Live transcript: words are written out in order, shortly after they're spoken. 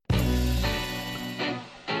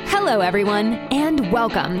Hello, everyone, and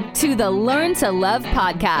welcome to the Learn to Love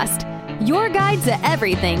podcast, your guide to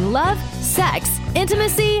everything love, sex,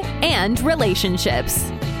 intimacy, and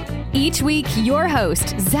relationships. Each week, your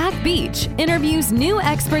host, Zach Beach, interviews new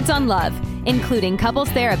experts on love, including couples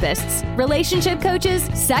therapists, relationship coaches,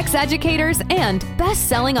 sex educators, and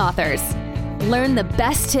best-selling authors. Learn the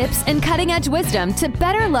best tips and cutting-edge wisdom to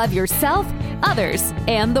better love yourself, others,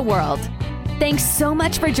 and the world. Thanks so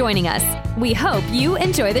much for joining us. We hope you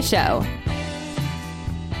enjoy the show.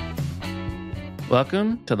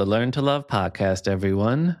 Welcome to the Learn to Love podcast,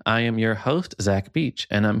 everyone. I am your host, Zach Beach,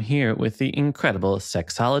 and I'm here with the incredible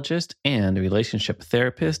sexologist and relationship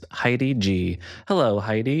therapist, Heidi G. Hello,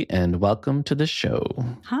 Heidi, and welcome to the show.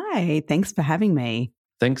 Hi, thanks for having me.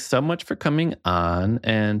 Thanks so much for coming on.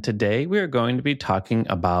 And today we are going to be talking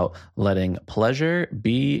about letting pleasure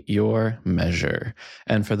be your measure.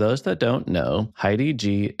 And for those that don't know, Heidi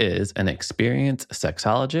G is an experienced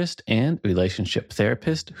sexologist and relationship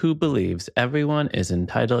therapist who believes everyone is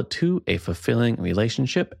entitled to a fulfilling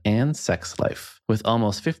relationship and sex life. With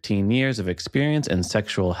almost 15 years of experience in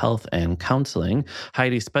sexual health and counseling,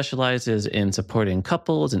 Heidi specializes in supporting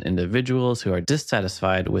couples and individuals who are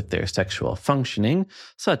dissatisfied with their sexual functioning,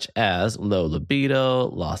 such as low libido,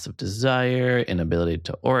 loss of desire, inability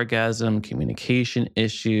to orgasm, communication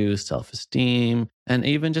issues, self-esteem, and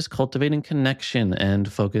even just cultivating connection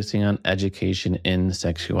and focusing on education in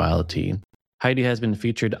sexuality. Heidi has been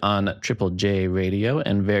featured on Triple J Radio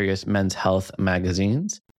and various men's health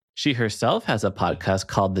magazines. She herself has a podcast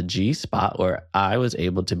called The G Spot, where I was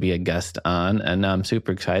able to be a guest on, and I'm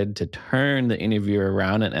super excited to turn the interview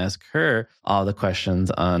around and ask her all the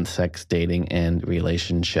questions on sex, dating, and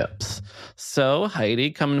relationships. So,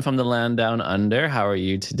 Heidi, coming from the land down under, how are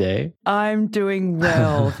you today? I'm doing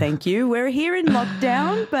well, thank you. We're here in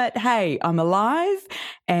lockdown, but hey, I'm alive,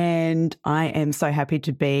 and I am so happy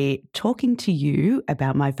to be talking to you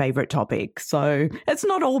about my favorite topic. So, it's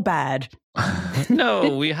not all bad.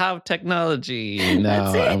 No, we have technology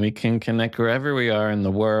now, and we can connect wherever we are in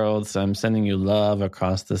the world. So I'm sending you love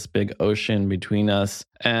across this big ocean between us.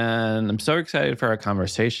 And I'm so excited for our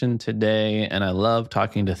conversation today. And I love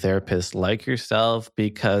talking to therapists like yourself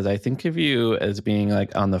because I think of you as being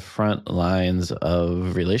like on the front lines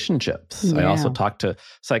of relationships. Yeah. I also talk to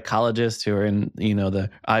psychologists who are in, the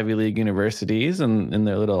Ivy League universities and in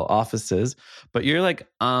their little offices, but you're like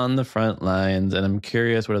on the front lines. And I'm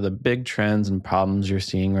curious, what are the big trends and problems you're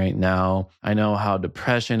seeing right now? I know how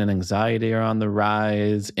depression and anxiety are on the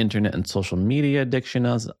rise. Internet and social media addiction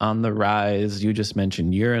is on the rise. You just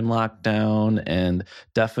mentioned you're in lockdown, and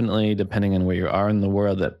definitely, depending on where you are in the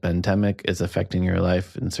world, that pandemic is affecting your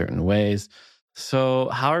life in certain ways. So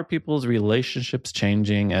how are people's relationships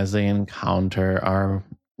changing as they encounter our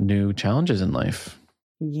new challenges in life?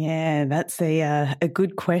 Yeah, that's a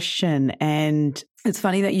good question. And it's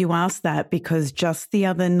funny that you asked that because just the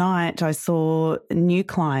other night I saw new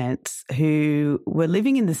clients who were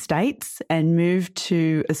living in the States and moved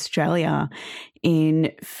to Australia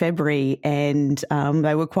in February, and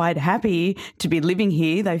they were quite happy to be living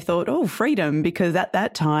here. They thought, oh, freedom, because at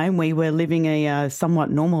that time we were living a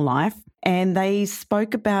somewhat normal life. And they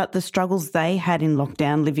spoke about the struggles they had in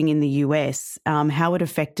lockdown living in the US, how it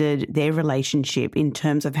affected their relationship in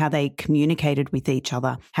terms of how they communicated with each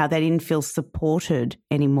other, how they didn't feel supported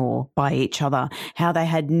anymore by each other, how they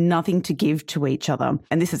had nothing to give to each other.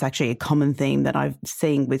 And this is actually a common theme that I've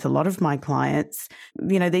seen with a lot of my clients.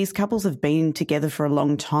 These couples have been together for a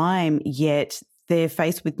long time, yet they're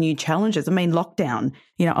faced with new challenges. I mean, lockdown.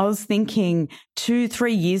 I was thinking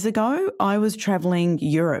 2-3 years ago, I was traveling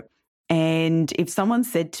Europe. And if someone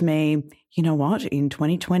said to me, you know what, in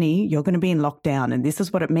 2020, you're going to be in lockdown and this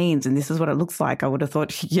is what it means and this is what it looks like, I would have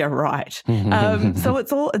thought, yeah, right.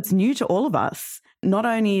 So it's new to all of us. Not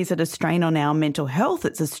only is it a strain on our mental health,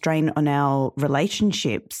 it's a strain on our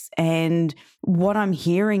relationships. And what I'm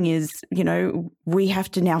hearing is, we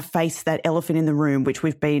have to now face that elephant in the room, which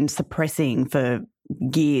we've been suppressing for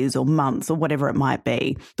years or months or whatever it might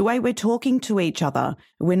be. The way we're talking to each other,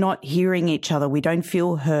 we're not hearing each other. We don't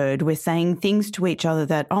feel heard. We're saying things to each other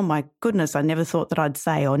that, oh my goodness, I never thought that I'd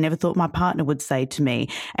say or never thought my partner would say to me.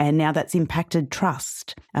 And now that's impacted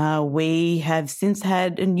trust. We have since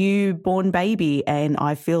had a newborn baby and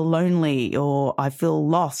I feel lonely or I feel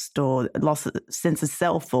lost or lost a sense of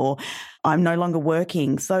self or I'm no longer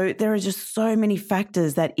working. So there are just so many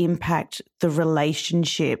factors that impact the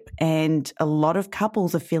relationship, and a lot of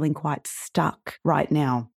couples are feeling quite stuck right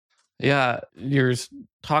now. Yeah, your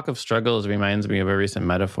talk of struggles reminds me of a recent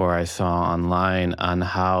metaphor I saw online on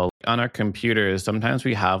how on our computers, sometimes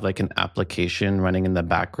we have like an application running in the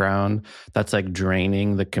background that's like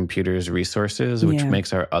draining the computer's resources, which Yeah.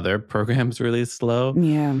 makes our other programs really slow.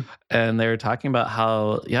 Yeah. And they were talking about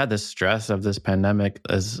how, yeah, the stress of this pandemic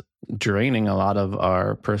is draining a lot of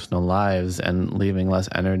our personal lives and leaving less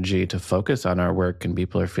energy to focus on our work, and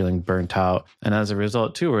people are feeling burnt out. And as a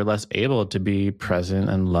result, too, we're less able to be present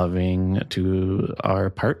and loving to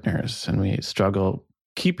our partners. And we struggle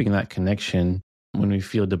keeping that connection when we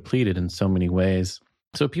feel depleted in so many ways.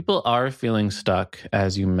 So people are feeling stuck,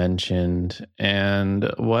 as you mentioned.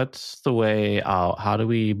 And what's the way out? How do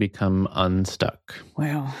we become unstuck?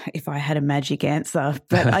 Well, if I had a magic answer,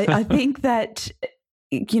 but I think that,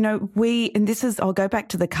 and this is, I'll go back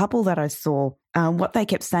to the couple that I saw. What they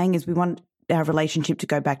kept saying is we want our relationship to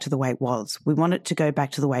go back to the way it was. We want it to go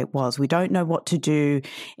back to the way it was. We don't know what to do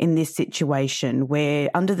in this situation. We're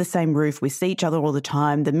under the same roof. We see each other all the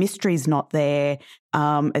time. The mystery's not there.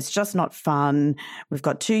 It's just not fun. We've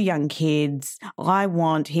got 2 young kids. I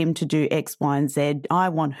want him to do X, Y, and Z. I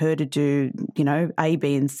want her to do, A,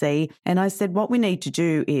 B, and C. And I said, what we need to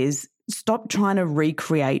do is stop trying to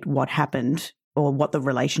recreate what happened or what the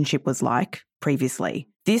relationship was like previously.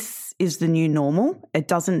 This is the new normal. It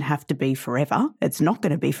doesn't have to be forever. It's not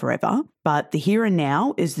going to be forever, but the here and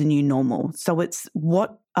now is the new normal. So it's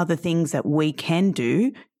what are the things that we can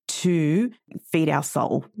do to feed our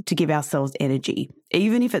soul, to give ourselves energy,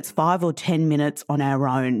 even if it's 5 or 10 minutes on our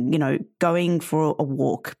own, going for a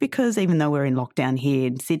walk, because even though we're in lockdown here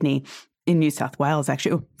in Sydney, in New South Wales,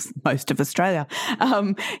 actually, most of Australia,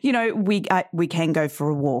 we can go for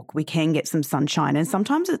a walk. We can get some sunshine. And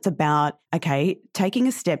sometimes it's about, taking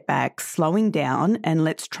a step back, slowing down, and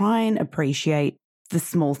let's try and appreciate the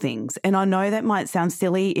small things. And I know that might sound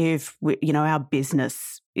silly if, our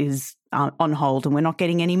business is on hold and we're not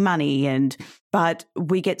getting any money, but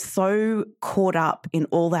we get so caught up in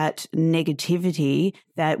all that negativity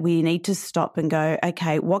that we need to stop and go,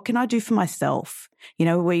 okay, what can I do for myself?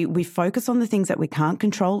 We focus on the things that we can't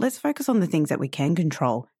control. Let's focus on the things that we can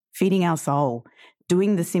control, feeding our soul,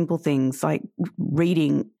 doing the simple things like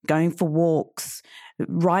reading, going for walks,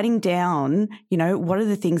 writing down, what are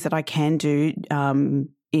the things that I can do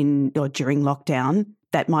in or during lockdown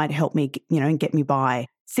that might help me, and get me by.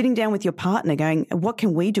 Sitting down with your partner going, what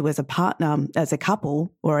can we do as a partner, as a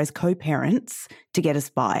couple or as co-parents to get us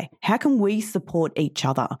by? How can we support each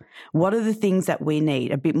other? What are the things that we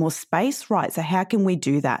need? A bit more space, right? So how can we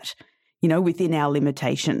do that, within our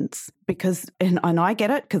limitations? Because, and I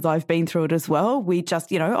get it because I've been through it as well. We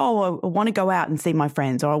just, I want to go out and see my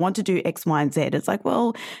friends, or I want to do X, Y, and Z. It's like,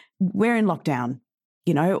 well, we're in lockdown.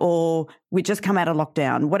 Or we just come out of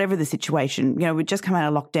lockdown, whatever the situation, we just come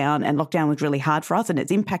out of lockdown and lockdown was really hard for us and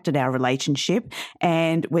it's impacted our relationship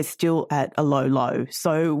and we're still at a low.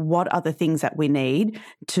 So what are the things that we need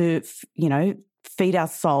to, feed our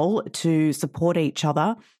soul, to support each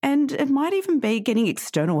other? And it might even be getting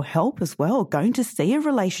external help as well, going to see a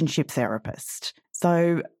relationship therapist.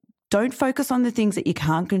 So don't focus on the things that you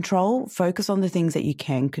can't control, focus on the things that you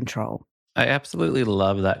can control. I absolutely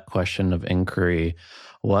love that question of inquiry.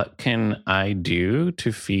 What can I do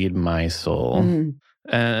to feed my soul?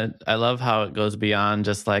 And I love how it goes beyond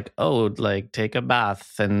just like, take a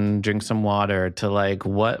bath and drink some water, to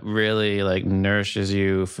what really nourishes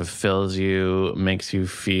you, fulfills you, makes you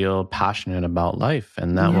feel passionate about life.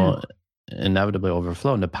 And that will inevitably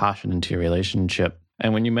overflow into passion into your relationship.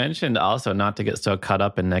 And when you mentioned also not to get so caught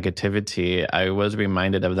up in negativity, I was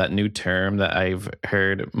reminded of that new term that I've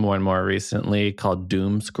heard more and more recently called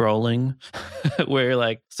doom scrolling,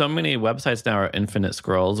 where so many websites now are infinite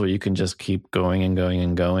scrolls where you can just keep going and going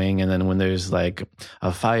and going. And then when there's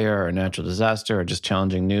a fire or a natural disaster or just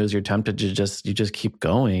challenging news, you're tempted to just keep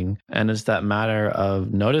going. And it's that matter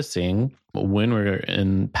of noticing when we're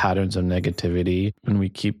in patterns of negativity, when we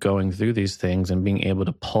keep going through these things and being able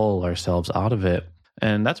to pull ourselves out of it.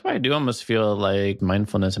 And that's why I do almost feel like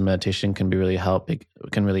mindfulness and meditation can really help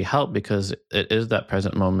because it is that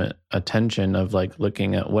present moment attention of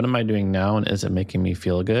looking at what am I doing now and is it making me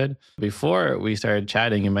feel good? Before we started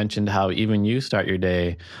chatting, you mentioned how even you start your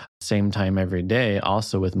day same time every day,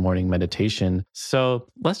 also with morning meditation. So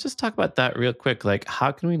let's just talk about that real quick.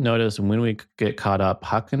 How can we notice when we get caught up?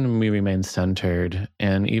 How can we remain centered?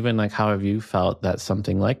 And even how have you felt that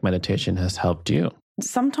something like meditation has helped you?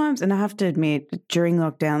 Sometimes, and I have to admit, during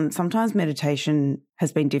lockdown, sometimes meditation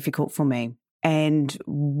has been difficult for me. And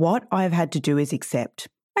what I've had to do is accept,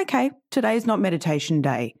 okay, today's not meditation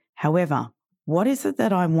day. However, what is it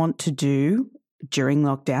that I want to do during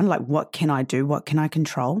lockdown? What can I do? What can I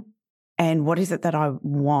control? and what is it that I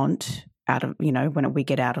want out of, when we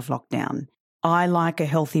get out of lockdown. I like a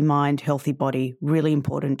healthy mind, healthy body, really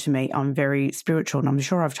important to me. I'm very spiritual, and I'm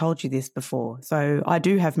sure I've told you this before. So I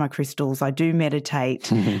do have my crystals, I do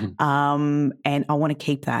meditate, and I want to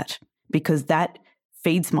keep that because that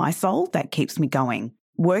feeds my soul, that keeps me going.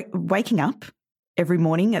 Waking up every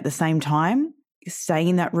morning at the same time, staying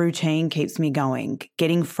in that routine keeps me going.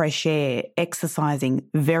 Getting fresh air, exercising,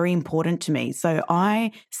 very important to me. So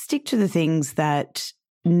I stick to the things that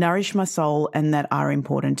nourish my soul and that are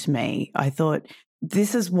important to me. I thought,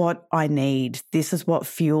 this is what I need. This is what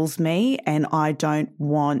fuels me, and I don't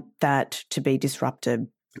want that to be disrupted.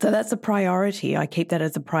 So that's a priority. I keep that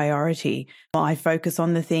as a priority. I focus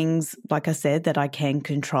on the things, like I said, that I can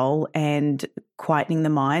control and quietening the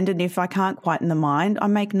mind. And if I can't quieten the mind, I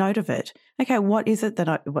make note of it. Okay, what is it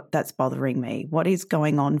that's bothering me? What is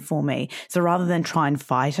going on for me? So rather than try and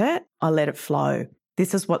fight it, I let it flow.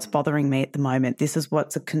 This is what's bothering me at the moment. This is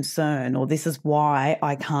what's a concern, or this is why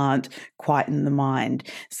I can't quieten the mind.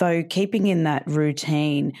 So keeping in that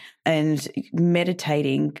routine and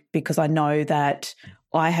meditating, because I know that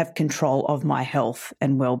I have control of my health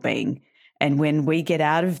and well-being. And when we get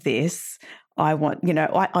out of this, I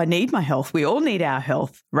need my health. We all need our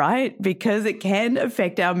health, right? Because it can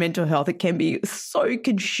affect our mental health. It can be so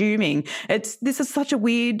consuming. This is such a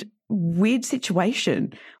weird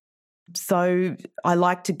situation. So I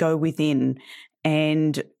like to go within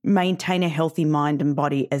and maintain a healthy mind and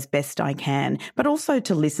body as best I can, but also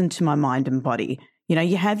to listen to my mind and body.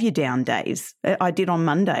 You have your down days. I did on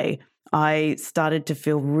Monday. I started to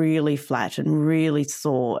feel really flat and really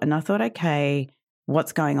sore. And I thought, okay,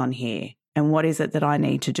 what's going on here? And what is it that I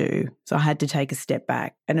need to do? So I had to take a step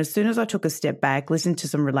back. And as soon as I took a step back, listened to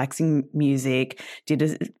some relaxing music, did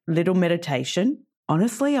a little meditation,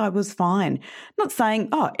 honestly, I was fine. Not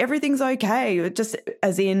saying, everything's okay. Just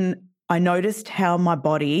as in, I noticed how my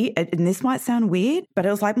body, and this might sound weird, but it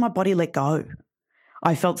was like my body let go.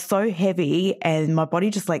 I felt so heavy and my body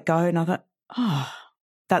just let go. And I thought,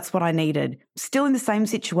 that's what I needed. Still in the same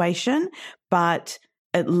situation, but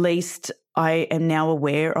at least I am now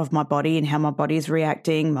aware of my body and how my body is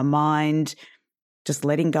reacting, my mind, just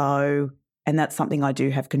letting go. And that's something I do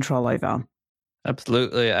have control over.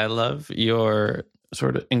 Absolutely. I love your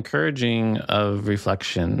sort of encouraging of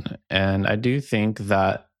reflection. And I do think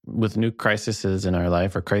that with new crises in our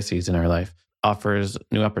life offers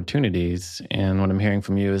new opportunities. And what I'm hearing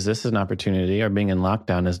from you is this is an opportunity, or being in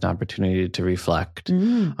lockdown is an opportunity to reflect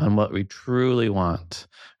on what we truly want,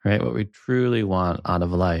 right? What we truly want out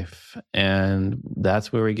of life. And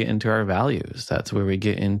that's where we get into our values. That's where we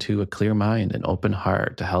get into a clear mind, an open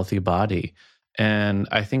heart, a healthy body. And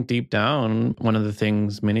I think deep down, one of the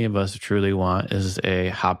things many of us truly want is a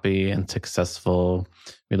happy and successful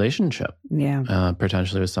relationship. Yeah.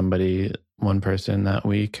 Potentially with one person that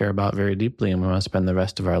we care about very deeply and we want to spend the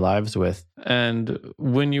rest of our lives with. And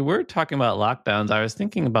when you were talking about lockdowns, I was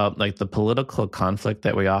thinking about like the political conflict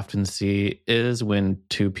that we often see is when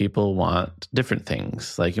two people want different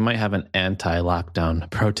things. Like you might have an anti-lockdown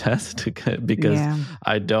protest because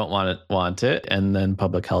I don't want it. And then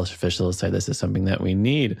public health officials say this is something that we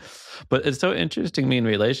need. But it's so interesting to me in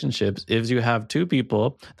relationships is you have two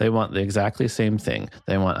people, they want the exactly same thing.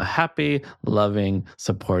 They want a happy, loving,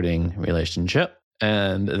 supporting relationship.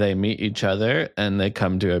 And they meet each other and they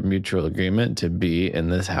come to a mutual agreement to be in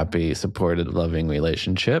this happy, supported, loving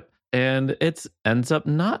relationship. And it ends up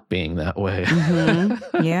not being that way.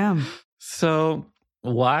 Mm-hmm. Yeah. So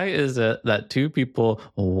why is it that two people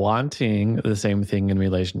wanting the same thing in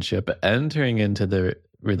relationship, entering into the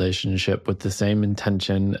relationship with the same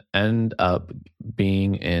intention, end up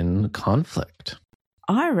being in conflict?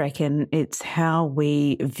 I reckon it's how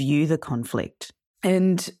we view the conflict.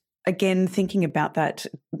 And again, thinking about that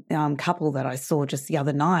couple that I saw just the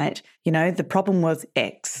other night, the problem was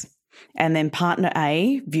X. And then partner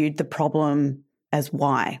A viewed the problem as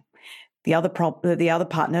Y. The other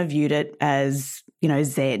partner viewed it as,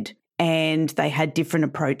 Z. And they had different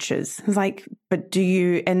approaches. It's like, but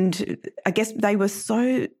and I guess they were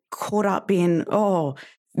so caught up in,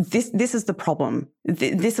 this is the problem.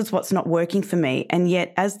 This is what's not working for me. And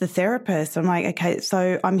yet as the therapist, I'm like, okay,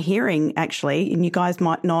 so I'm hearing actually, and you guys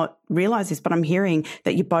might not realize this, but I'm hearing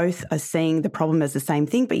that you both are seeing the problem as the same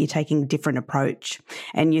thing, but you're taking a different approach.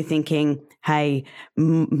 And you're thinking, hey,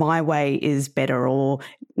 my way is better, or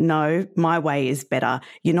no, my way is better.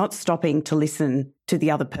 You're not stopping to listen to the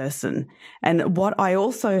other person. And what I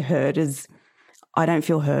also heard is, I don't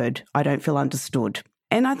feel heard. I don't feel understood.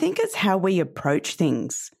 And I think it's how we approach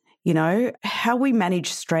things, how we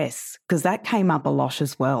manage stress, because that came up a lot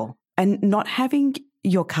as well. And not having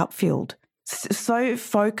your cup filled. so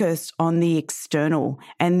focused on the external.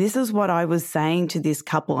 And this is what I was saying to this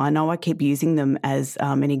couple. I know I keep using them as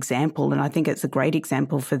an example, and I think it's a great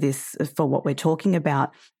example for this, for what we're talking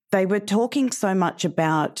about. They were talking so much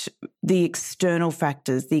about the external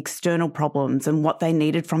factors, the external problems and what they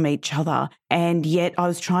needed from each other. And yet I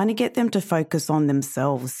was trying to get them to focus on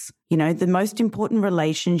themselves. You know, the most important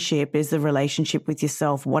relationship is the relationship with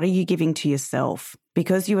yourself. What are you giving to yourself?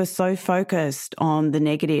 Because you are so focused on the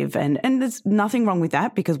negative, and there's nothing wrong with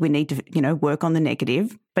that, because we need to, you know, work on the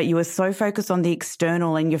negative, but you are so focused on the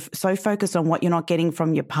external and you're so focused on what you're not getting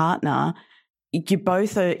from your partner, you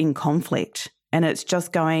both are in conflict. And it's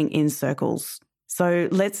just going in circles. So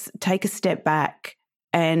let's take a step back.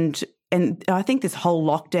 And I think this whole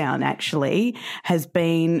lockdown actually has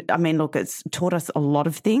been, I mean, look, it's taught us a lot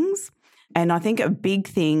of things. And I think a big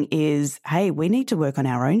thing is, hey, we need to work on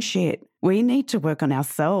our own shit. We need to work on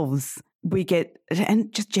ourselves.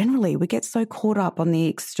 And just generally, we get so caught up on the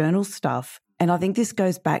external stuff. And I think this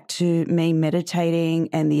goes back to me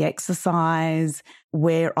meditating and the exercise,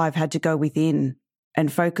 where I've had to go within and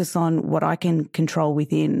focus on what I can control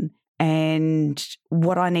within and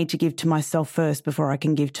what I need to give to myself first before I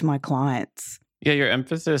can give to my clients. Yeah, your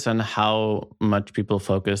emphasis on how much people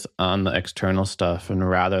focus on the external stuff and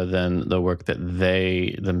rather than the work that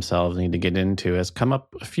they themselves need to get into has come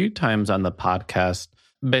up a few times on the podcast,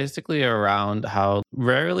 basically around how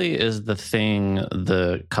rarely is the thing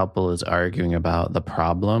the couple is arguing about the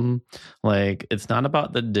problem. Like, it's not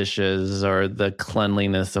about the dishes or the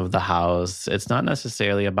cleanliness of the house. It's not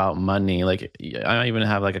necessarily about money. Like, I even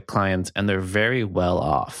have like a client and they're very well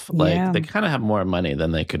off. Like, they kind of have more money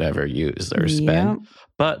than they could ever use or spend,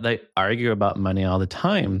 but they argue about money all the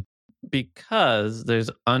time because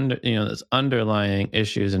there's there's underlying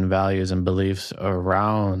issues and values and beliefs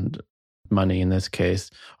around money in this case,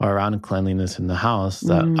 or around cleanliness in the house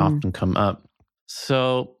that often come up.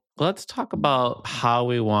 So let's talk about how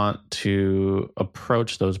we want to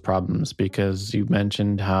approach those problems, because you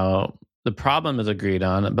mentioned how the problem is agreed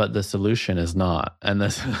on, but the solution is not. And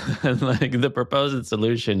this, like, the proposed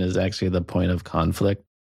solution is actually the point of conflict.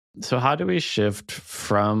 So how do we shift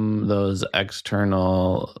from those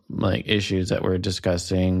external issues that we're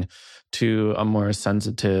discussing to a more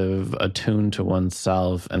sensitive, attuned to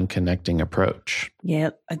oneself and connecting approach? Yeah,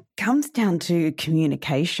 it comes down to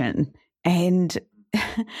communication. And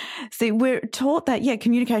see, we're taught that,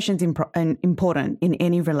 communication is important in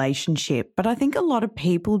any relationship. But I think a lot of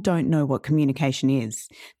people don't know what communication is.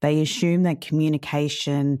 They assume that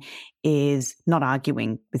communication is not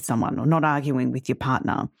arguing with someone or not arguing with your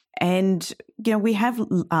partner. And, we have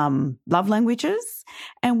love languages,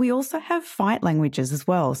 and we also have fight languages as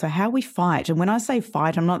well. So how we fight. And when I say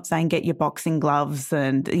fight, I'm not saying get your boxing gloves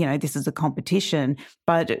and, this is a competition,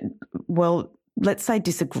 but, let's say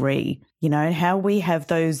disagree. How we have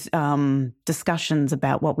those discussions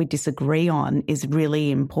about what we disagree on is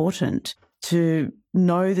really important. To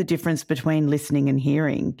know the difference between listening and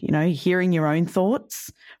hearing, hearing your own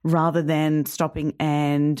thoughts rather than stopping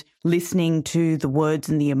and listening to the words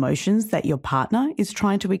and the emotions that your partner is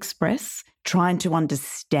trying to express, trying to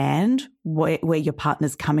understand where your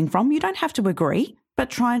partner's coming from. You don't have to agree, but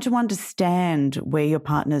trying to understand where your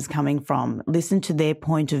partner's coming from, listen to their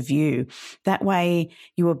point of view. That way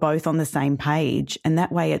you are both on the same page, and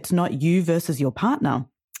that way it's not you versus your partner.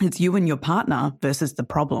 It's you and your partner versus the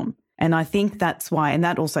problem. And I think that's why, and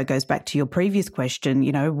that also goes back to your previous question,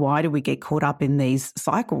 why do we get caught up in these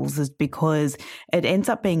cycles, is because it ends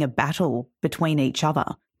up being a battle between each other.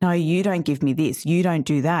 No, you don't give me this, you don't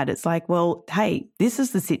do that. It's like, well, hey, this is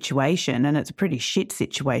the situation and it's a pretty shit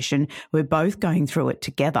situation. We're both going through it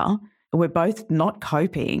together. We're both not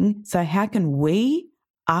coping. So how can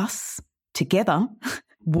us together,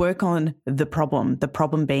 work on the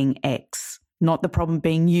problem being X, not the problem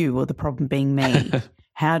being you or the problem being me?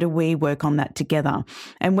 How do we work on that together?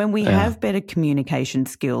 And when we have better communication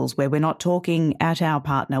skills, where we're not talking at our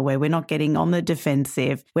partner, where we're not getting on the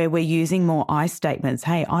defensive, where we're using more I statements,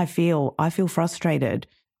 hey, I feel frustrated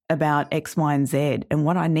about X, Y, and Z, and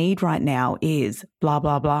what I need right now is blah,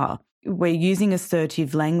 blah, blah. We're using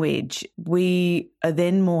assertive language. We are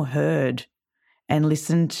then more heard and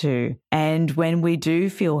listened to. And when we do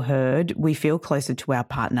feel heard, we feel closer to our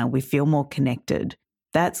partner. We feel more connected.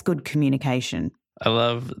 That's good communication. I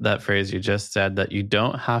love that phrase you just said, that you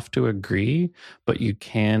don't have to agree, but you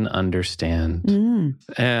can understand.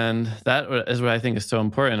 And that is what I think is so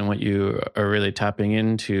important. And what you are really tapping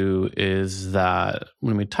into is that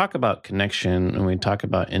when we talk about connection, when we talk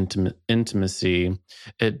about intimacy,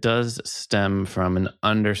 it does stem from an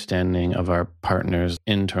understanding of our partner's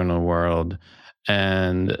internal world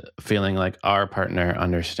and feeling like our partner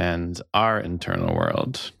understands our internal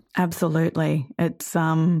world. Absolutely. It's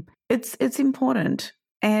important.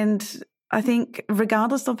 And I think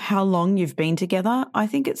regardless of how long you've been together, I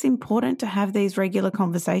think it's important to have these regular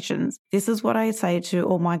conversations. This is what I say to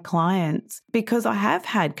all my clients, because I have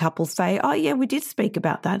had couples say, oh yeah, we did speak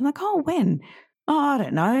about that. I'm like, oh, when? Oh, I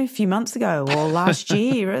don't know, a few months ago or last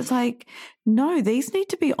year. It's like, no, these need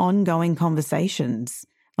to be ongoing conversations.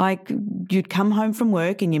 Like you'd come home from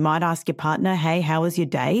work and you might ask your partner, hey, how was your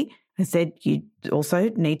day? I said you also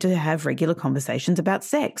need to have regular conversations about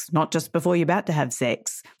sex, not just before you're about to have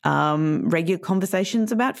sex. Regular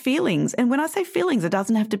conversations about feelings. And when I say feelings, it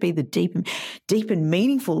doesn't have to be the deep and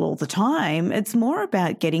meaningful all the time. It's more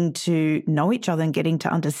about getting to know each other and getting to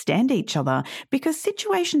understand each other, because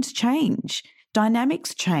situations change,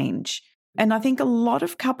 dynamics change. And I think a lot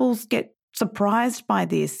of couples get surprised by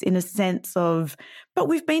this in a sense of, but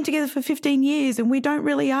we've been together for 15 years and we don't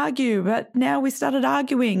really argue, but now we started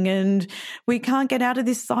arguing and we can't get out of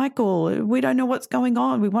this cycle. We don't know what's going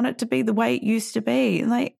on. We want it to be the way it used to be. And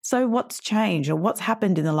like, so what's changed or what's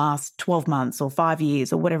happened in the last 12 months or 5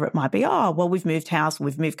 years or whatever it might be? Oh, well, we've moved house,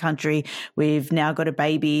 we've moved country, we've now got a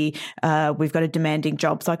baby, we've got a demanding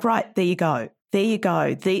job. It's like, right, there you go. There you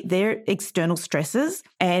go. They're external stresses.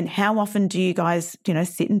 And how often do you guys,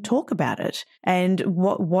 sit and talk about it? And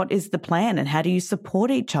what is the plan and how do you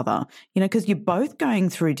support each other? Because you're both going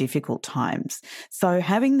through difficult times. So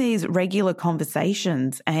having these regular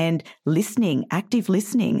conversations and listening, active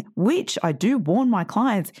listening, which I do warn my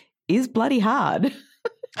clients is bloody hard,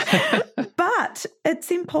 but it's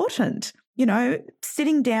important,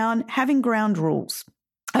 sitting down, having ground rules.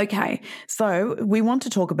 Okay. So we want to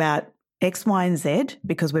talk about X, Y, and Z,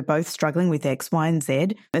 because we're both struggling with X, Y, and Z.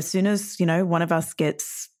 As soon as, one of us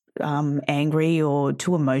gets angry or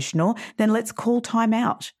too emotional, then let's call time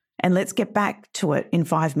out and let's get back to it in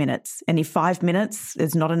 5 minutes. And if 5 minutes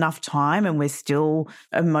is not enough time and we're still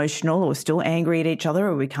emotional or still angry at each other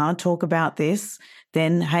or we can't talk about this,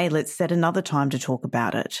 then, hey, let's set another time to talk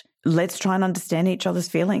about it. Let's try and understand each other's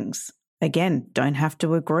feelings. Again, don't have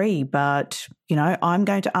to agree, but, I'm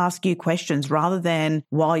going to ask you questions rather than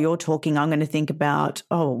while you're talking, I'm going to think about,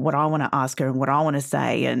 what I want to ask her and what I want to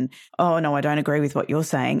say. And, oh, no, I don't agree with what you're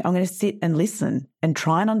saying. I'm going to sit and listen and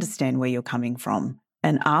try and understand where you're coming from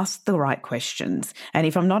and ask the right questions. And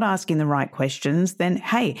if I'm not asking the right questions, then,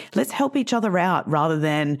 hey, let's help each other out rather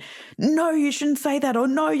than, no, you shouldn't say that, or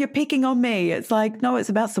no, you're picking on me. It's like, no, it's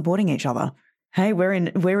about supporting each other. Hey, we're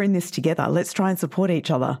in this together. Let's try and support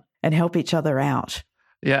each other and help each other out.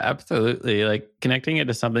 Yeah, absolutely. Like connecting it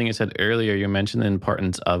to something you said earlier, you mentioned the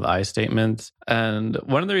importance of I statements. And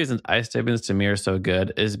one of the reasons I statements to me are so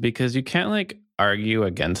good is because you can't argue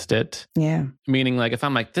against it. Yeah. Meaning if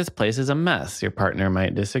I'm like, this place is a mess, your partner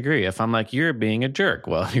might disagree. If I'm like, you're being a jerk,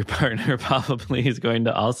 well, your partner probably is going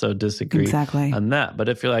to also disagree on that. But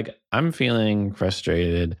if you're like, I'm feeling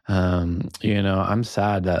frustrated, I'm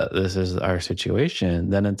sad that this is our situation,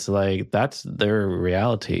 then it's like, that's their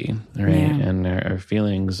reality, right? Yeah. And our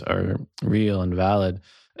feelings are real and valid.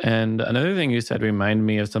 And another thing you said reminded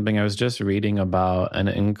me of something I was just reading about, and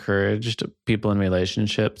it encouraged people in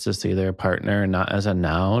relationships to see their partner not as a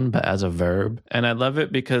noun, but as a verb. And I love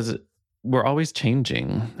it because we're always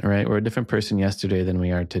changing, right? We're a different person yesterday than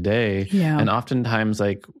we are today. Yeah. And oftentimes,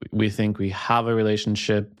 we think we have a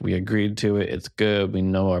relationship, we agreed to it, it's good, we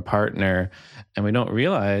know our partner, and we don't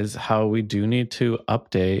realize how we do need to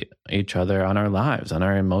update each other on our lives, on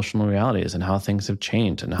our emotional realities, and how things have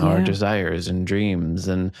changed, and how our desires and dreams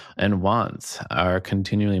and wants are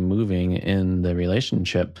continually moving in the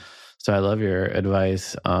relationship. So I love your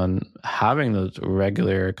advice on having those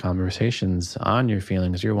regular conversations on your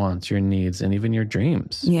feelings, your wants, your needs, and even your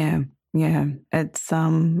dreams. Yeah. Yeah. It's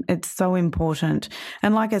so important.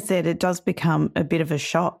 And like I said, it does become a bit of a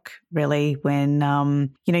shock really when,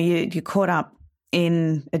 you're caught up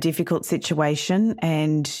in a difficult situation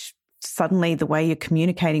and suddenly the way you're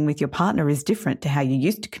communicating with your partner is different to how you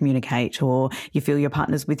used to communicate, or you feel your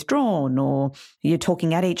partner's withdrawn, or you're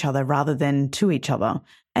talking at each other rather than to each other.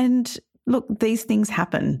 And look, these things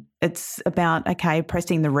happen. It's about,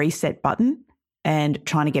 pressing the reset button and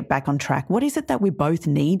trying to get back on track. What is it that we both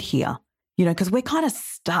need here? Because we're kind of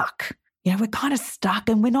stuck. We're kind of stuck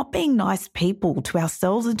and we're not being nice people to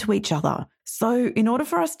ourselves and to each other. So in order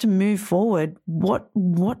for us to move forward,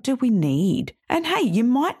 what do we need? And hey, you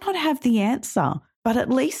might not have the answer, but at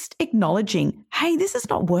least acknowledging, hey, this is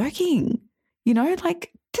not working.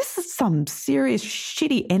 This is some serious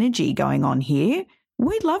shitty energy going on here.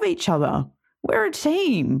 We love each other. We're a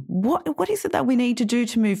team. What is it that we need to do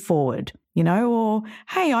to move forward? Or,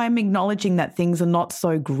 hey, I'm acknowledging that things are not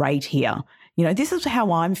so great here. This is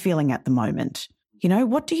how I'm feeling at the moment.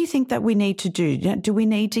 What do you think that we need to do? Do we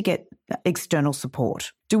need to get external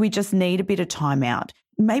support? Do we just need a bit of time out?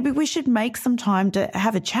 Maybe we should make some time to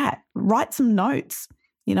have a chat, write some notes.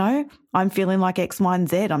 I'm feeling like X, Y, and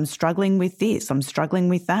Z. I'm struggling with this. I'm struggling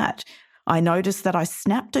with that. I noticed that I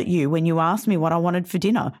snapped at you when you asked me what I wanted for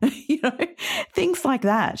dinner, things like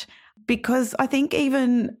that. Because I think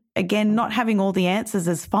even, again, not having all the answers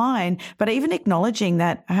is fine, but even acknowledging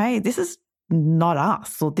that, hey, this is not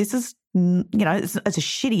us, or this is, it's a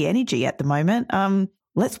shitty energy at the moment.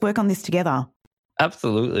 Let's work on this together.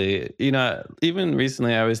 Absolutely. Even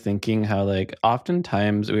recently I was thinking how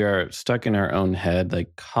oftentimes we are stuck in our own head,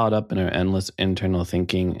 caught up in our endless internal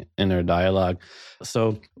thinking, in our dialogue.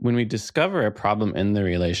 So when we discover a problem in the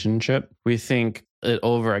relationship, we think it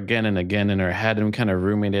over again and again in our head, and we kind of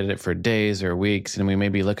ruminated it for days or weeks. And we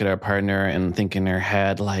maybe look at our partner and think in our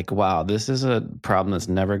head, wow, this is a problem that's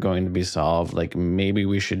never going to be solved. Maybe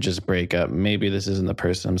we should just break up. Maybe this isn't the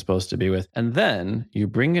person I'm supposed to be with. And then you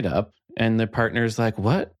bring it up and the partner's like,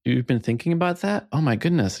 what? You've been thinking about that? Oh my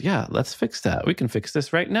goodness. Yeah, let's fix that. We can fix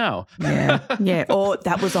this right now. Yeah. Yeah. Or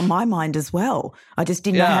that was on my mind as well. I just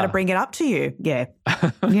didn't know how to bring it up to you. Yeah.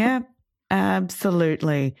 Yeah.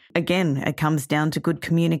 Absolutely. Again, it comes down to good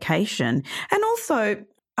communication. And also,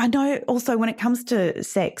 I know also when it comes to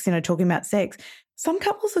sex, talking about sex, some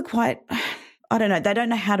couples are quite, I don't know, they don't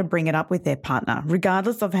know how to bring it up with their partner,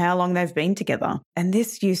 regardless of how long they've been together. And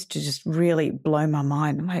this used to just really blow my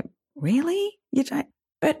mind. I'm like, really? You don't?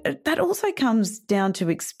 But that also comes down to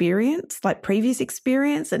experience, previous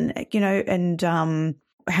experience and,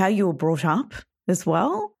 how you were brought up as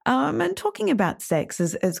well. And talking about sex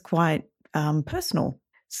is quite personal.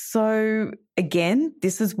 So again,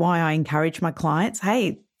 this is why I encourage my clients,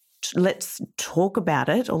 hey, let's talk about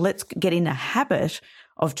it, or let's get in a habit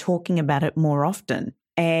of talking about it more often.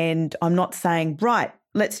 And I'm not saying, right,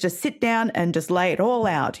 let's just sit down and just lay it all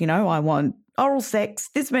out. I want oral sex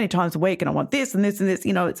this many times a week and I want this and this and this.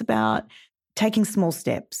 It's about taking small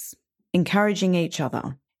steps, encouraging each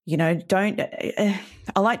other. I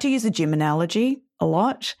like to use a gym analogy a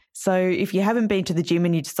lot. So if you haven't been to the gym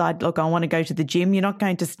and you decide, look, I want to go to the gym, you're not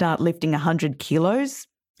going to start lifting 100 kilos.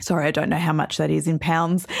 Sorry, I don't know how much that is in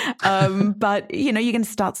pounds. But, you're going to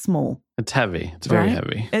start small. It's heavy. It's very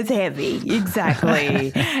heavy. It's heavy.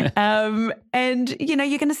 Exactly. And, you're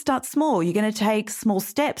going to start small. You're going to take small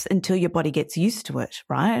steps until your body gets used to it,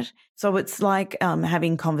 right? So it's like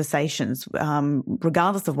having conversations,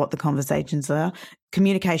 regardless of what the conversations are.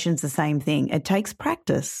 Communication's the same thing. It takes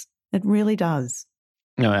practice. It really does.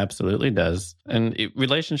 No, it absolutely does. And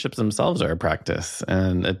relationships themselves are a practice.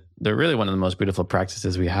 And they're really one of the most beautiful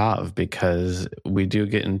practices we have, because we do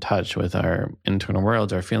get in touch with our internal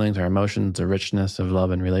worlds, our feelings, our emotions, the richness of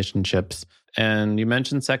love and relationships. And you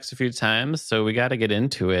mentioned sex a few times, so we got to get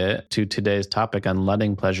into it, to today's topic on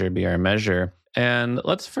letting pleasure be our measure. And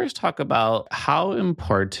let's first talk about how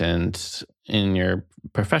important, in your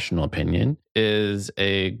professional opinion, is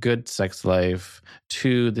a good sex life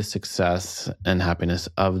to the success and happiness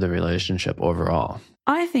of the relationship overall?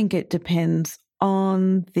 I think it depends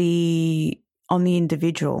on the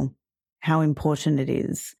individual, how important it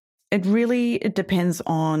is. It depends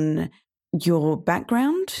on your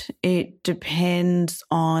background. It depends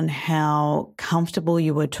on how comfortable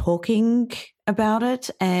you were talking about it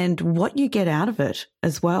and what you get out of it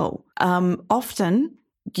as well. Often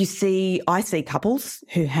I see couples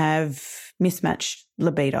who have mismatched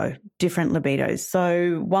libido, different libidos.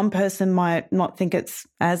 So one person might not think it's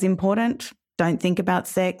as important, don't think about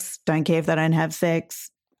sex, don't care if they don't have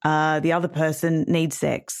sex. The other person needs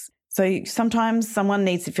sex. So sometimes someone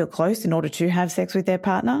needs to feel close in order to have sex with their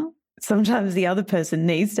partner. Sometimes the other person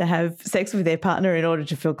needs to have sex with their partner in order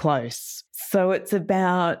to feel close. So it's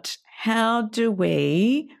about, how do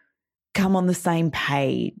we come on the same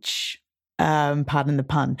page? Pardon the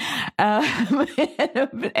pun.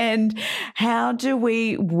 And how do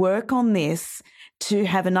we work on this to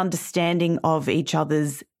have an understanding of each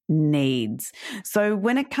other's needs? So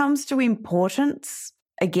when it comes to importance,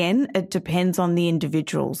 again, it depends on the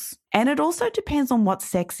individuals. And it also depends on what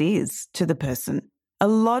sex is to the person. A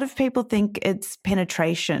lot of people think it's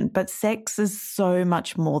penetration, but sex is so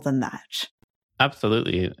much more than that.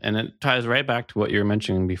 Absolutely. And it ties right back to what you were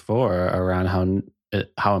mentioning before around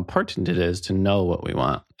how important it is to know what we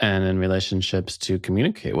want, and in relationships to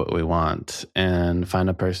communicate what we want and find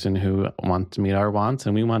a person who wants to meet our wants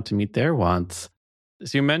and we want to meet their wants.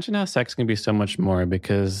 So you mentioned how sex can be so much more, which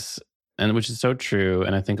is so true.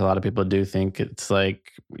 And I think a lot of people do think it's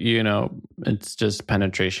it's just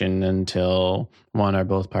penetration until one or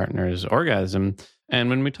both partners orgasm. And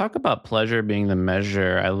when we talk about pleasure being the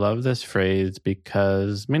measure, I love this phrase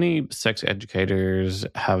because many sex educators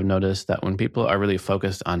have noticed that when people are really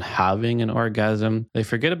focused on having an orgasm, they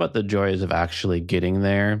forget about the joys of actually getting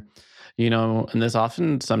there. And this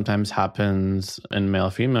often sometimes happens in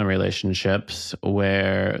male-female relationships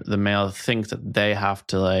where the male thinks that they have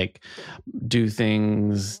to do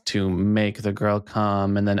things to make the girl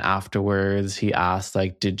come. And then afterwards he asks,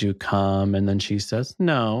 did you come? And then she says,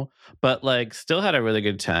 no, but still had a really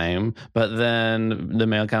good time. But then the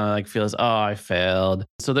male kind of feels, oh, I failed.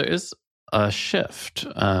 So there is a shift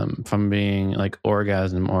from being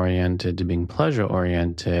orgasm oriented to being pleasure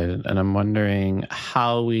oriented. And I'm wondering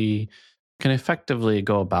how we can effectively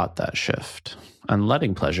go about that shift and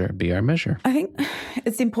letting pleasure be our measure. I think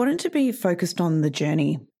it's important to be focused on the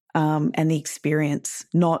journey and the experience,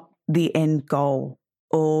 not the end goal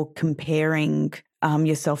or comparing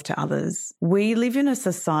yourself to others. We live in a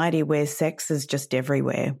society where sex is just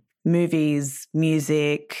everywhere. Movies,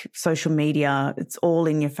 music, social media, it's all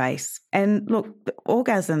in your face. And look,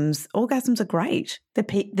 orgasms are great.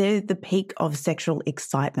 They're the peak of sexual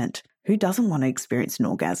excitement. Who doesn't want to experience an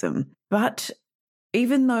orgasm? But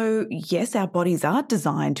even though, yes, our bodies are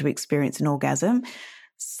designed to experience an orgasm,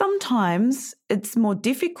 sometimes it's more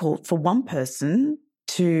difficult for one person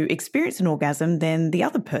to experience an orgasm than the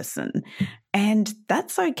other person. And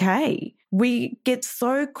that's okay. We get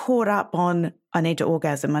so caught up on, I need to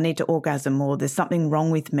orgasm, or there's something wrong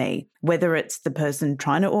with me, whether it's the person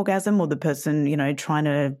trying to orgasm or the person, trying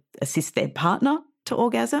to assist their partner to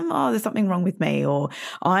orgasm. Oh, there's something wrong with me, or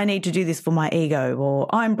I need to do this for my ego, or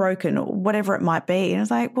I'm broken, or whatever it might be. And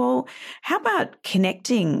it's well, how about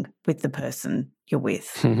connecting with the person you're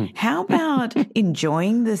with? How about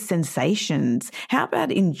enjoying the sensations? How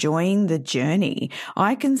about enjoying the journey?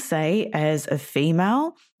 I can say as a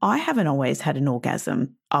female, I haven't always had an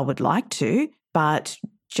orgasm. I would like to, but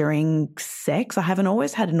during sex, I haven't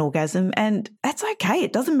always had an orgasm, and that's okay.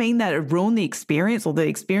 It doesn't mean that it ruined the experience or the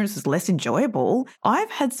experience is less enjoyable. I've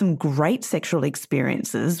had some great sexual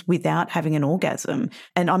experiences without having an orgasm,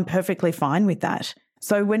 and I'm perfectly fine with that.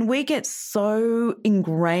 So when we get so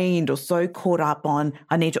ingrained or so caught up on,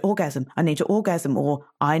 I need to orgasm, or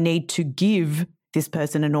I need to give this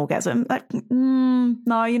person an orgasm,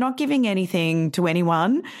 no, you're not giving anything to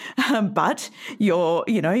anyone but your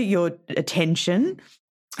attention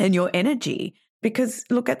and your energy. Because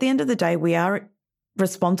look, at the end of the day, we are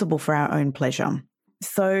responsible for our own pleasure.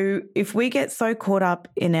 So if we get so caught up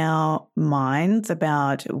in our minds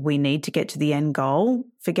about we need to get to the end goal,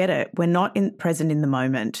 forget it. We're not present in the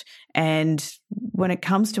moment. And when it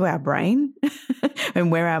comes to our brain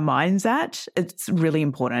and where our mind's at, it's really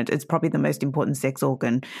important. It's probably the most important sex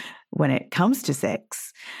organ when it comes to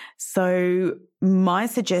sex. So my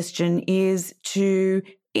suggestion is to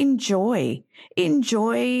enjoy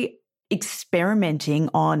experimenting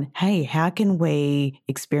on, hey, how can we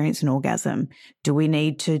experience an orgasm? Do we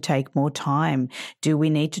need to take more time? Do we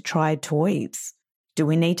need to try toys? Do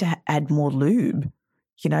we need to add more lube?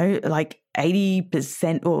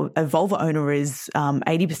 80% or a vulva owner is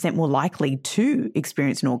 80% more likely to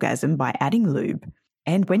experience an orgasm by adding lube.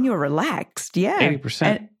 And when you're relaxed,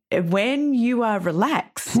 80%. And when you are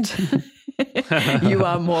relaxed, you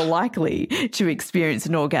are more likely to experience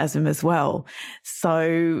an orgasm as well.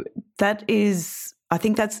 So I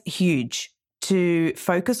think that's huge, to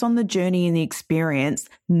focus on the journey and the experience,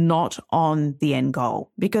 not on the end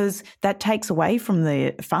goal, because that takes away from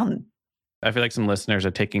the fun. I feel like some listeners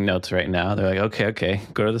are taking notes right now. They're like, okay,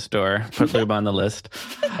 go to the store, put lube on the list.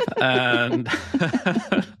 And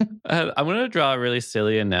I'm going to draw a really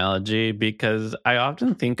silly analogy because I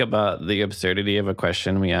often think about the absurdity of a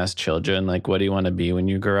question we ask children, what do you want to be when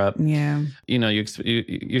you grow up? Yeah.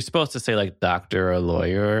 You're supposed to say doctor or a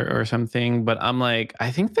lawyer or something, but I'm I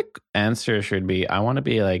think the answer should be, I want to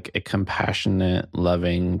be a compassionate,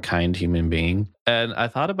 loving, kind human being. And I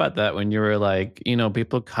thought about that when you were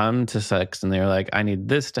people come to sex and they're I need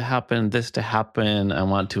this to happen, I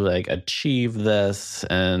want to achieve this.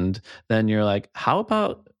 And then you're how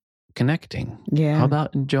about connecting? Yeah. How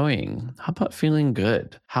about enjoying? How about feeling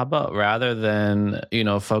good? How about rather than,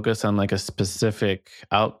 focus on a specific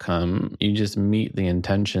outcome, you just meet the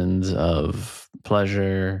intentions of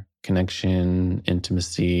pleasure, connection,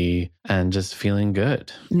 intimacy, and just feeling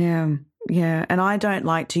good. Yeah. Yeah. And I don't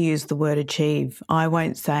like to use the word achieve. I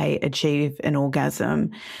won't say achieve an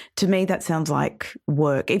orgasm. To me, that sounds like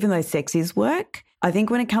work, even though sex is work. I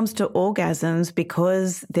think when it comes to orgasms,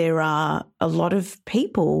 because there are a lot of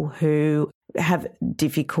people who have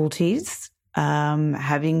difficulties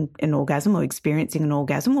having an orgasm or experiencing an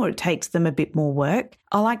orgasm, or it takes them a bit more work,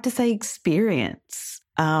 I like to say experience.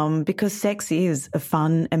 because sex is a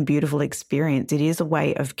fun and beautiful experience. It is a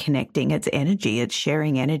way of connecting. It's energy. It's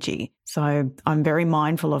sharing energy. So I'm very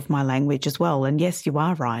mindful of my language as well. And yes, you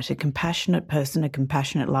are right. A compassionate person, a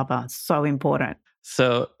compassionate lover, so important.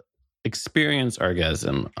 So experience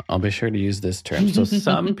orgasm. I'll be sure to use this term. So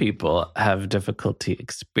some people have difficulty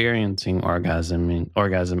experiencing orgasm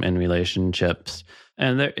in relationships.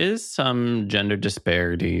 And there is some gender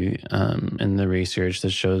disparity in the research that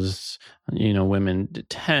shows, women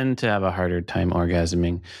tend to have a harder time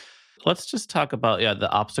orgasming. Let's just talk about, the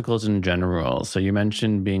obstacles in general. So you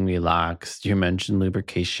mentioned being relaxed. You mentioned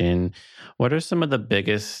lubrication. What are some of the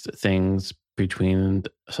biggest things between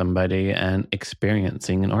somebody and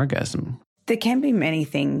experiencing an orgasm? There can be many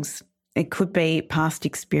things. It could be past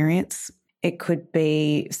experience. It could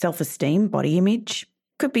be self-esteem, body image.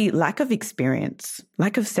 It could be lack of experience,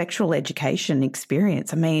 lack of sexual education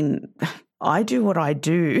experience. I mean, I do what I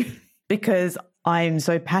do because I'm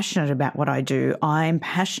so passionate about what I do. I'm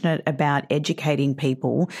passionate about educating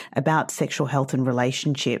people about sexual health and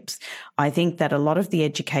relationships. I think that a lot of the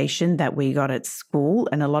education that we got at school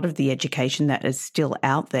and a lot of the education that is still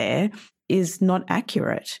out there is not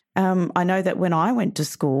accurate. I know that when I went to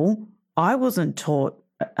school, I wasn't taught,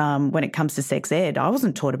 when it comes to sex ed, I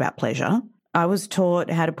wasn't taught about pleasure. I was taught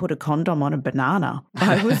how to put a condom on a banana.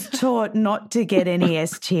 I was taught not to get any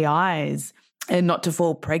STIs. And not to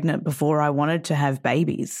fall pregnant before I wanted to have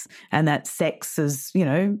babies. And that sex is,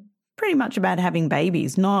 pretty much about having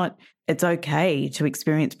babies, not it's okay to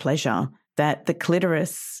experience pleasure. That the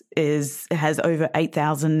clitoris has over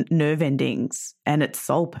 8,000 nerve endings and its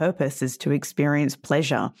sole purpose is to experience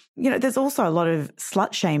pleasure. There's also a lot of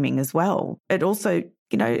slut shaming as well. It also,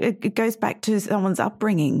 it goes back to someone's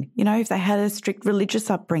upbringing. If they had a strict religious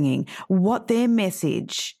upbringing, what their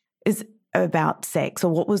message is about sex,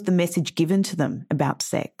 or what was the message given to them about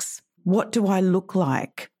sex? What do I look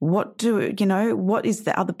like? What is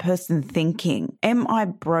the other person thinking? Am I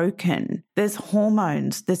broken? There's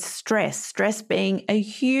hormones, there's stress being a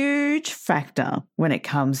huge factor when it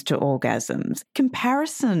comes to orgasms.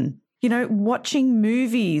 Comparison, watching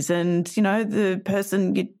movies and, the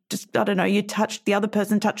person the other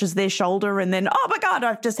person touches their shoulder and then, oh my God,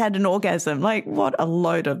 I've just had an orgasm. Like, what a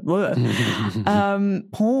load of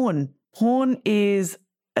porn. Porn is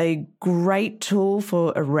a great tool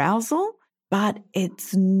for arousal, but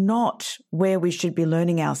it's not where we should be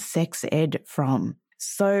learning our sex ed from.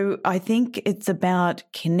 So I think it's about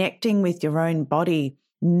connecting with your own body,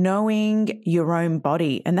 knowing your own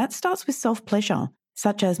body, and that starts with self-pleasure,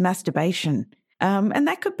 such as masturbation. And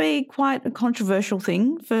that could be quite a controversial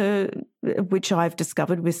thing for which I've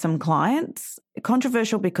discovered with some clients.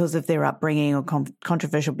 Controversial because of their upbringing or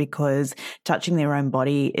controversial because touching their own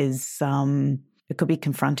body is, it could be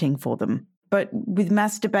confronting for them. But with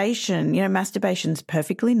masturbation, masturbation's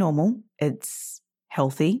perfectly normal. It's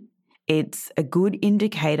healthy. It's a good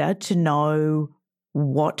indicator to know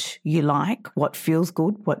what you like, what feels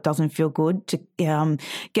good, what doesn't feel good, to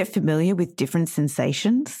get familiar with different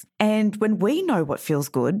sensations. And when we know what feels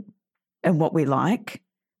good and what we like,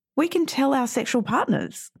 we can tell our sexual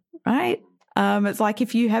partners, right? It's like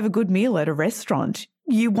if you have a good meal at a restaurant,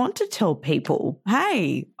 you want to tell people,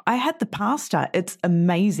 hey, I had the pasta. It's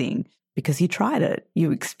amazing because you tried it.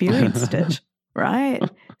 You experienced it, right?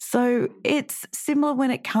 So it's similar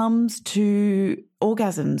when it comes to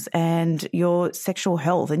orgasms and your sexual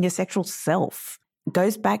health and your sexual self. It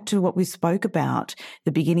goes back to what we spoke about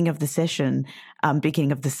the beginning of the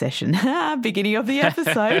beginning of the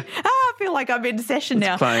episode. I feel like I'm in session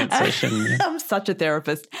now. Client session. Yeah. I'm such a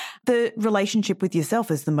therapist. The relationship with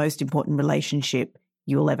yourself is the most important relationship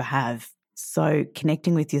you'll ever have. So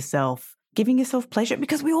connecting with yourself, giving yourself pleasure,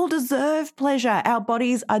 because we all deserve pleasure. Our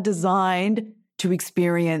bodies are designed to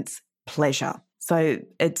experience pleasure. So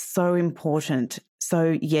it's so important.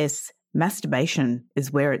 So yes, masturbation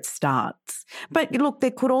is where it starts. But look,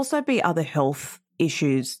 there could also be other health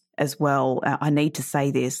issues as well. I need to say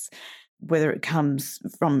this, whether it comes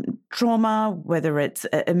from trauma, whether it's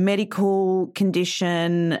a medical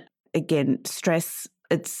condition, again, stress.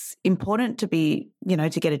 It's important to be, to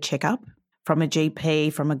get a checkup from a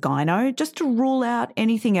GP, from a gyno, just to rule out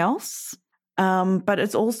anything else. But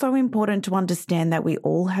it's also important to understand that we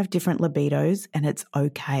all have different libidos and it's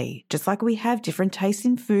okay. Just like we have different tastes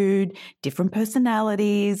in food, different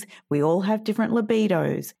personalities, we all have different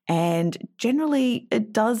libidos. And generally,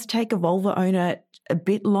 it does take a vulva owner a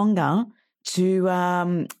bit longer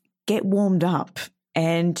to get warmed up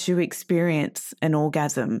and to experience an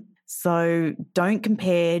orgasm. So don't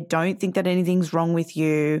compare, don't think that anything's wrong with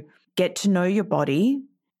you. Get to know your body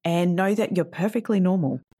and know that you're perfectly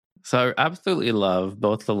normal. So I absolutely love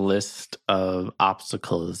both the list of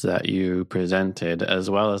obstacles that you presented as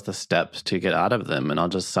well as the steps to get out of them. And I'll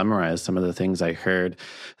just summarize some of the things I heard.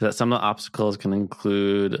 That some of the obstacles can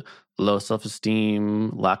include low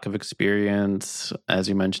self-esteem, lack of experience. As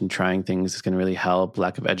you mentioned, trying things is going to really help.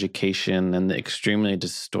 Lack of education and the extremely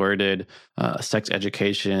distorted sex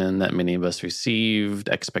education that many of us received.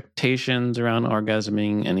 Expectations around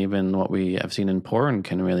orgasming and even what we have seen in porn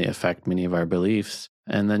can really affect many of our beliefs.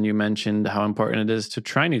 And then you mentioned how important it is to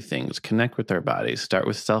try new things, connect with our bodies, start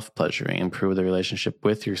with self-pleasuring, improve the relationship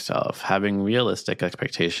with yourself, having realistic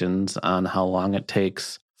expectations on how long it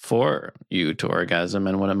takes for you to orgasm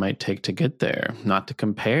and what it might take to get there. Not to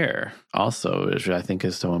compare also, which I think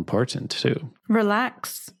is so important too.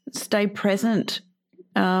 Relax, stay present.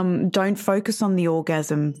 Don't focus on the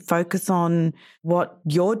orgasm. Focus on what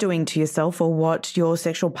you're doing to yourself or what your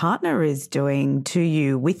sexual partner is doing to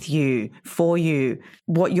you, with you, for you,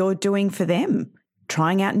 what you're doing for them,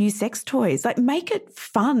 trying out new sex toys. Like, make it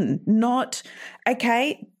fun, not,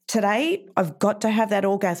 okay, today I've got to have that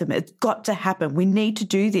orgasm. It's got to happen. We need to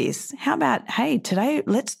do this. How about, hey, today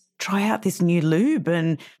let's try out this new lube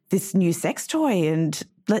and this new sex toy and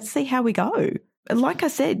let's see how we go. Like I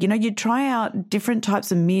said, you try out different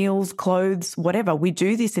types of meals, clothes, whatever. We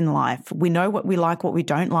do this in life. We know what we like, what we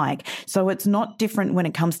don't like. So it's not different when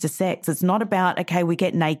it comes to sex. It's not about, okay, we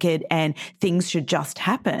get naked and things should just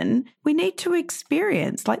happen. We need to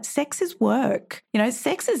experience, like, sex is work.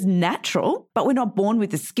 Sex is natural, but we're not born with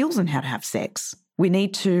the skills on how to have sex. We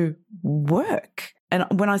need to work. And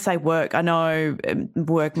when I say work, I know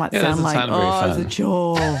work might sound like, it's a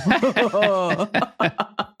chore.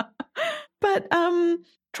 But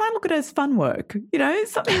try and look at it as fun work,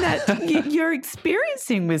 something that you're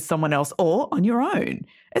experiencing with someone else or on your own.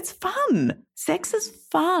 It's fun. Sex is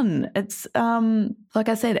fun. It's, like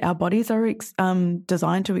I said, our bodies are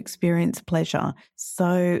designed to experience pleasure.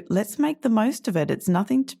 So let's make the most of it. It's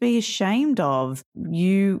nothing to be ashamed of.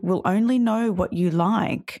 You will only know what you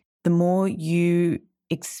like the more you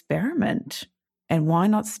experiment. And why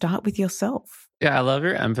not start with yourself? Yeah, I love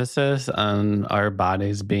your emphasis on our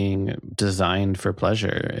bodies being designed for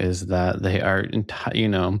pleasure, is that they are,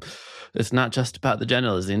 it's not just about the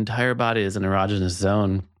genitals. The entire body is an erogenous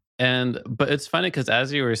zone. But it's funny because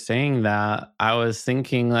as you were saying that, I was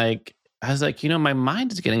thinking my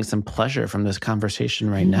mind is getting some pleasure from this conversation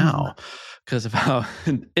right now because of how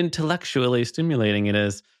intellectually stimulating it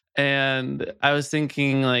is. And I was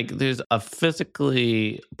thinking there's a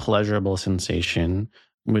physically pleasurable sensation,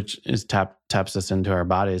 which is taps us into our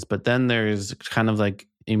bodies. But then there's kind of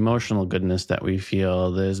emotional goodness that we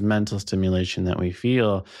feel. There's mental stimulation that we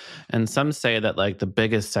feel. And some say that the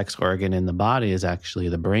biggest sex organ in the body is actually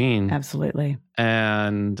the brain. Absolutely.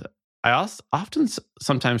 And I also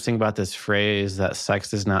sometimes think about this phrase that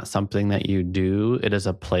sex is not something that you do. It is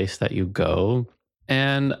a place that you go.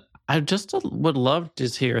 And I just would love to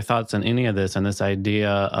hear your thoughts on any of this and this idea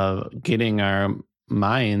of getting our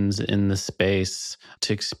minds in the space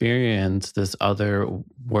to experience this other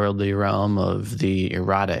worldly realm of the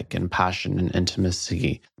erotic and passion and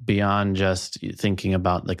intimacy beyond just thinking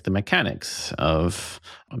about the mechanics of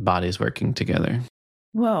bodies working together.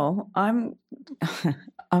 Well, I'm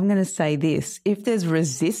going to say this. If there's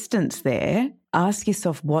resistance there, ask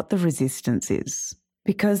yourself what the resistance is.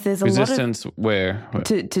 Because there's a resistance lot of where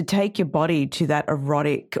to take your body to that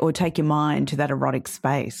erotic, or take your mind to that erotic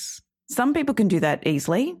space. Some people can do that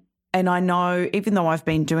easily. And I know, even though I've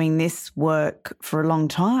been doing this work for a long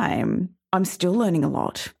time, I'm still learning a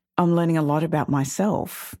lot. I'm learning a lot about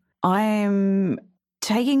myself. I'm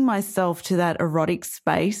taking myself to that erotic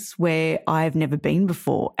space where I've never been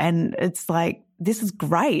before. And it's this is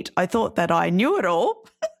great. I thought that I knew it all.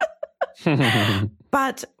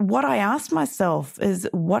 But what I asked myself is,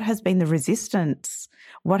 what has been the resistance?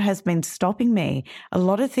 What has been stopping me? A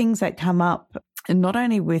lot of things that come up, and not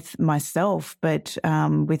only with myself, but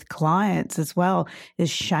with clients as well, is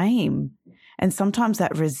shame. And sometimes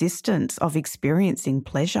that resistance of experiencing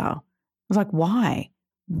pleasure. I was why?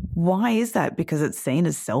 Why is that? Because it's seen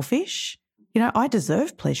as selfish? I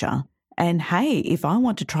deserve pleasure. And hey, if I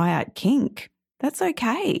want to try out kink, that's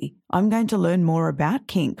okay. I'm going to learn more about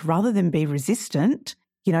kink rather than be resistant.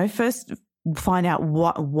 First find out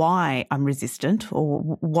why I'm resistant or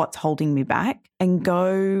what's holding me back, and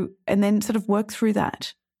go and then sort of work through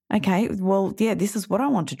that. Okay, well, yeah, this is what I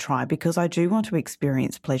want to try because I do want to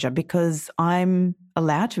experience pleasure, because I'm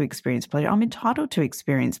allowed to experience pleasure. I'm entitled to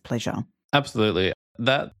experience pleasure. Absolutely.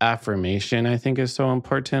 That affirmation, I think, is so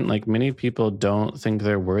important. Many people don't think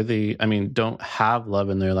they're worthy. Don't have love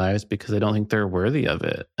in their lives because they don't think they're worthy of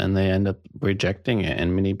it, and they end up rejecting it.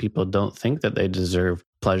 And many people don't think that they deserve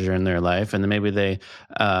pleasure in their life, and then maybe they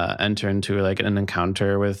enter into like an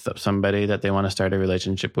encounter with somebody that they want to start a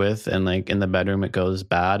relationship with, and like in the bedroom it goes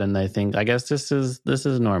bad, and they think, I guess this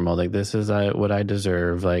is normal, like this is what I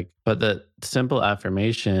deserve, like. But the simple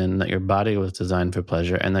affirmation that your body was designed for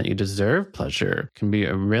pleasure and that you deserve pleasure can be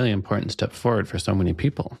a really important step forward for so many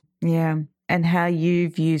people. Yeah. And how you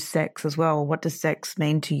view sex as well. What does sex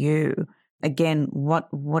mean to you? Again,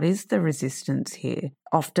 what is the resistance here?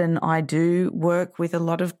 Often I do work with a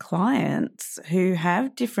lot of clients who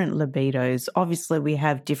have different libidos. Obviously, we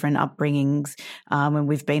have different upbringings and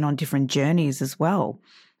we've been on different journeys as well.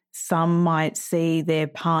 Some might see their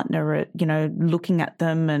partner, looking at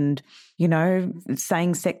them and,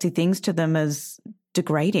 saying sexy things to them as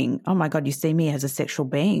degrading. Oh my God, you see me as a sexual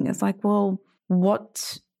being. It's like, well,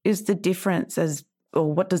 what is the difference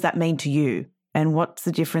or what does that mean to you? And what's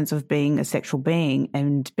the difference of being a sexual being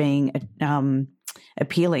and being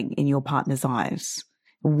appealing in your partner's eyes?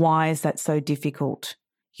 Why is that so difficult?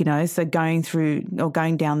 So going through or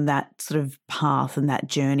going down that sort of path and that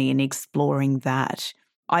journey and exploring that.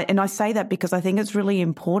 I say that because I think it's really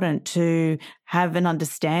important to have an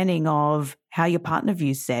understanding of how your partner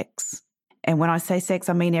views sex. And when I say sex,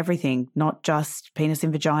 I mean everything, not just penis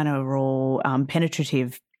and vagina or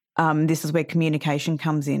penetrative. This is where communication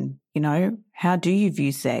comes in. How do you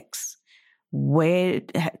view sex? Where,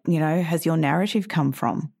 has your narrative come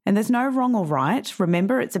from? And there's no wrong or right.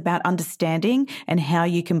 Remember, it's about understanding and how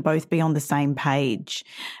you can both be on the same page.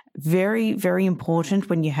 Very, very important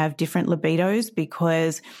when you have different libidos,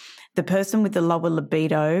 because the person with the lower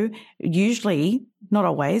libido usually, not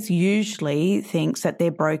always, usually thinks that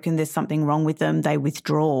they're broken, there's something wrong with them, they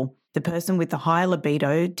withdraw. The person with the higher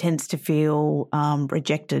libido tends to feel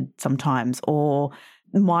rejected sometimes, or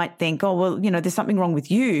might think, oh, well, there's something wrong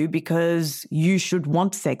with you because you should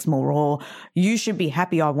want sex more, or you should be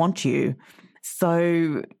happy I want you.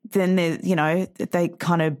 So then there's, they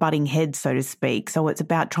kind of butting heads, so to speak. So it's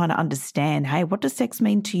about trying to understand, hey, what does sex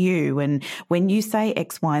mean to you? And when you say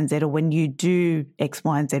X, Y, and Z, or when you do X,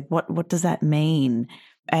 Y, and Z, what does that mean?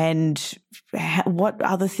 And what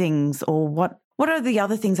other things, or what are the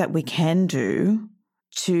other things that we can do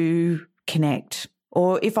to connect?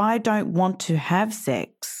 Or if I don't want to have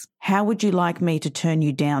sex, how would you like me to turn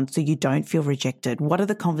you down so you don't feel rejected? What are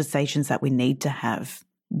the conversations that we need to have?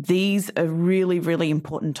 These are really, really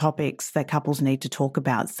important topics that couples need to talk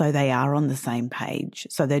about so they are on the same page,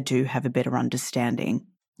 so they do have a better understanding.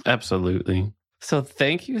 Absolutely. So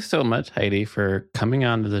thank you so much, Heidi, for coming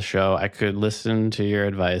on to the show. I could listen to your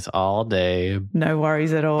advice all day. No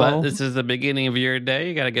worries at all. But this is the beginning of your day.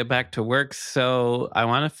 You got to get back to work. So I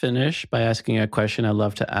want to finish by asking a question I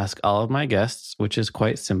love to ask all of my guests, which is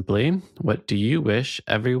quite simply, what do you wish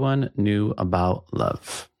everyone knew about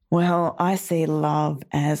love? Well, I see love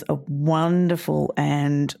as a wonderful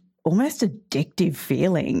and almost addictive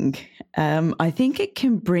feeling. I think it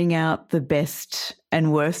can bring out the best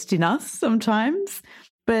and worst in us sometimes,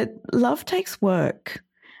 but love takes work.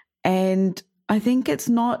 And I think it's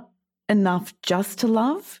not enough just to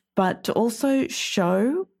love, but to also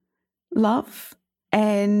show love.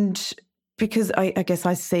 And because I guess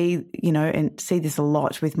I see, and see this a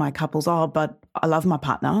lot with my couples, but I love my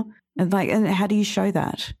partner. And how do you show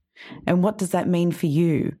that? And what does that mean for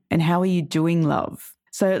you? And how are you doing love?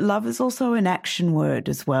 So love is also an action word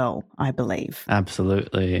as well, I believe.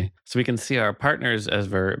 Absolutely. So we can see our partners as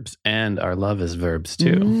verbs and our love as verbs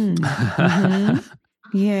too. Mm-hmm.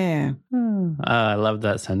 Yeah. I love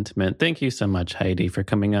that sentiment. Thank you so much, Heidi, for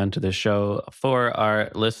coming on to the show. For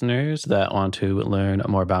our listeners that want to learn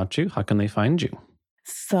more about you, how can they find you?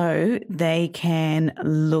 So they can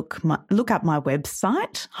look up my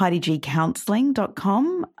website,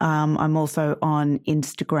 HeidiGCounselling.com. I'm also on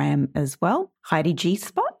Instagram as well, Heidi G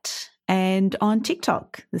Spot, and on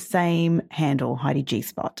TikTok, the same handle, Heidi G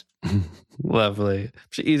Spot. Lovely.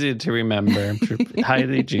 Easy to remember.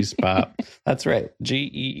 Heidi G Spot. That's right.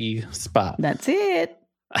 GEE Spot. That's it.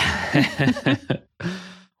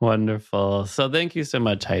 Wonderful. So thank you so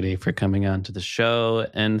much, Heidi, for coming on to the show.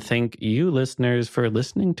 And thank you, listeners, for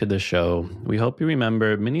listening to the show. We hope you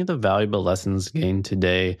remember many of the valuable lessons gained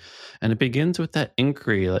today. And it begins with that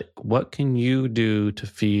inquiry, like, what can you do to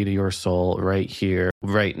feed your soul right here,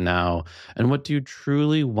 right now? And what do you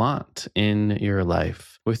truly want in your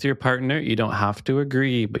life? With your partner, you don't have to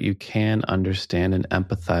agree, but you can understand and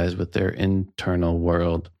empathize with their internal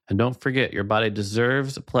world. And don't forget, your body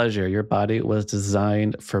deserves pleasure. Your body was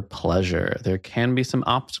designed for pleasure. There can be some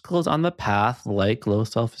obstacles on the path, like low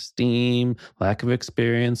self-esteem, lack of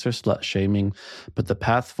experience, or slut shaming. But the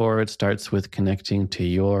path forward starts with connecting to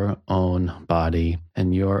your own body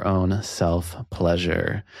and your own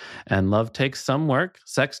self-pleasure. And love takes some work.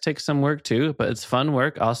 Sex takes some work too, but it's fun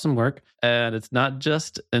work, awesome work. And it's not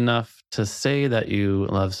just enough to say that you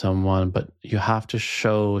love someone, but you have to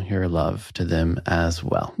show your love to them as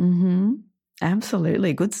well. Mm-hmm.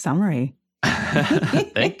 Absolutely. Good summary.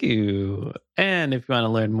 Thank you. And if you want to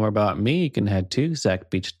learn more about me, you can head to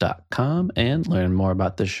zachbeach.com and learn more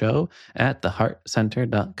about the show at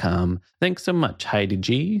theheartcenter.com. Thanks so much, Heidi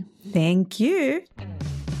G. Thank you.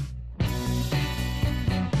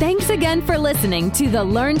 Thanks again for listening to the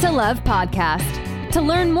Learn to Love podcast. To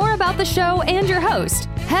learn more about the show and your host,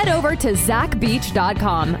 head over to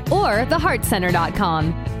zachbeach.com or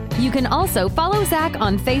theheartcenter.com. You can also follow Zach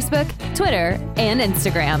on Facebook, Twitter, and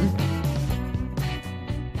Instagram.